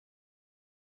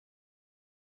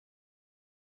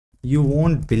You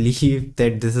won't believe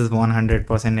that this is 100%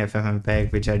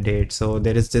 FFmpeg which I did. So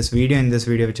there is this video in this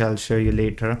video which I'll show you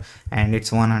later, and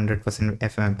it's 100%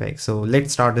 FFmpeg. So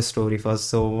let's start the story first.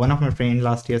 So one of my friends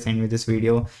last year sent me this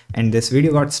video, and this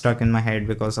video got stuck in my head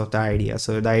because of the idea.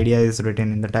 So the idea is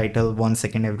written in the title, 1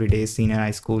 second every day, senior high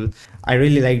school. I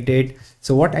really liked it.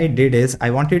 So what I did is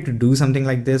I wanted to do something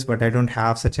like this, but I don't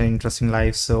have such an interesting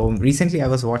life. So recently I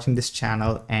was watching this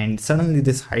channel and suddenly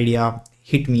this idea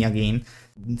hit me again.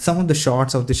 Some of the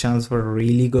shots of the channels were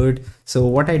really good. So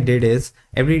what I did is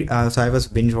so I was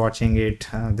binge watching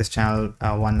this channel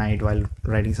one night while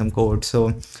writing some code.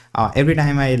 So every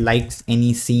time I liked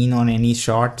any scene on any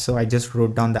shot, so I just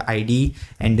wrote down the ID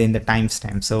and then the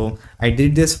timestamp. So I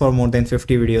did this for more than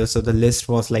 50 videos. So the list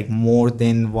was like more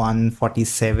than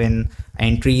 147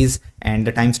 entries, and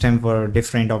the timestamp were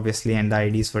different obviously, and the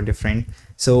IDs were different.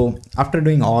 So after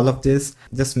doing all of this,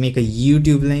 just make a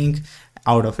YouTube link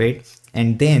out of it,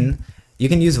 and then you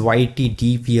can use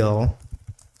YTDPL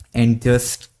and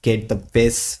just get the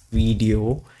best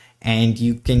video, and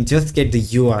you can just get the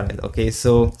URL. Okay,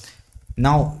 so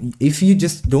now if you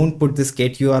just don't put this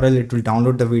get URL, it will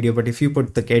download the video, but if you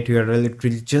put the get URL, it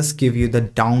will just give you the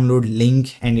download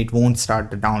link and it won't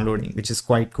start the downloading, which is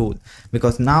quite cool,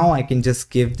 because now I can just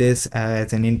give this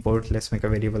as an input. Let's make a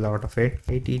variable out of it,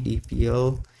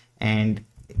 YTDPL, and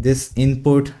this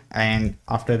input, and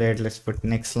after that let's put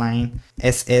next line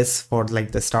SS for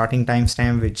like the starting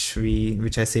timestamp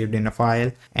which I saved in a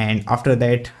file, and after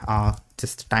that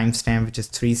just the timestamp which is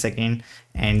 3 seconds,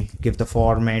 and give the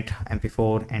format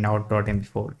mp4 and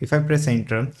out.mp4. If I press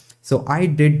enter, so I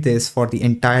did this for the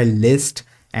entire list,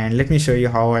 and let me show you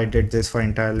how I did this for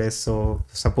entire list. So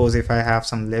suppose if I have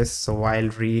some list, so I'll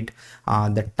read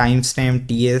the timestamp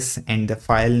TS and the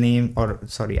file name, or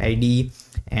sorry, ID,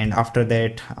 and after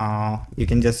that you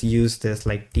can just use this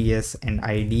like TS and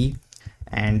ID,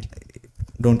 and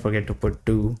don't forget to put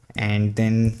 2, and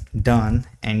then done.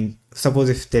 And suppose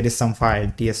if there is some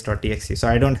file ts.txt, so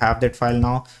I don't have that file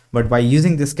now, but by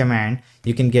using this command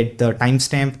you can get the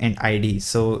timestamp and ID.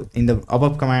 So in the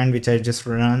above command which I just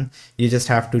run, you just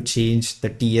have to change the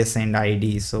TS and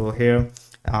ID. So here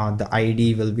the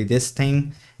ID will be this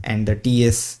thing, and the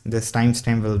TS, this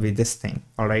timestamp, will be this thing.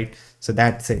 All right, so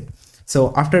that's it.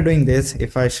 So after doing this,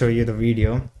 if I show you the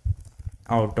video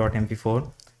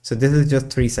out.mp4, so this is just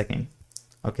 3 seconds.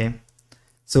 Okay,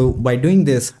 so by doing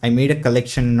this, I made a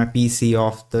collection in my PC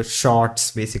of the shots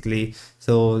basically.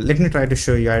 So let me try to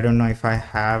show you. I don't know if I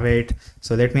have it,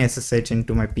 so let me SSH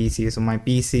into my PC. So my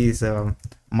PC is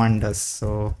Mundus,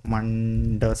 so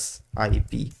Mundus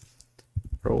IP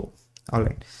Pro. All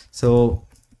right, so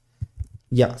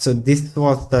yeah, so this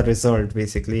was the result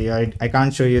basically. I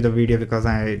can't show you the video because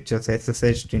I just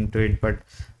SSH'd into it, but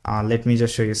let me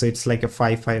just show you. So it's like a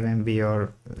 5 MB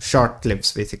or short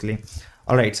clips basically.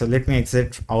 All right, so let me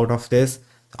exit out of this.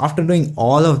 After doing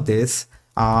all of this,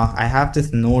 I have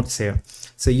this notes here,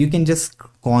 so you can just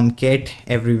concat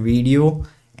every video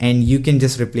and you can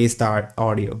just replace the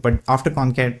audio. But after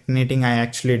concatenating, I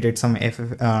actually did some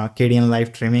KDN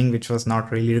live trimming, which was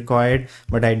not really required,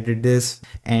 but I did this.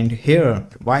 And here,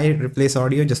 why replace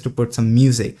audio? Just to put some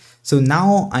music. So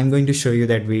now I'm going to show you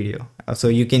that video so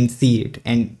you can see it.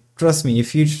 And trust me,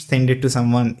 if you send it to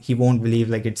someone, he won't believe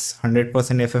like it's 100%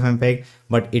 FFmpeg,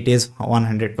 but it is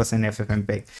 100%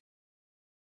 FFmpeg.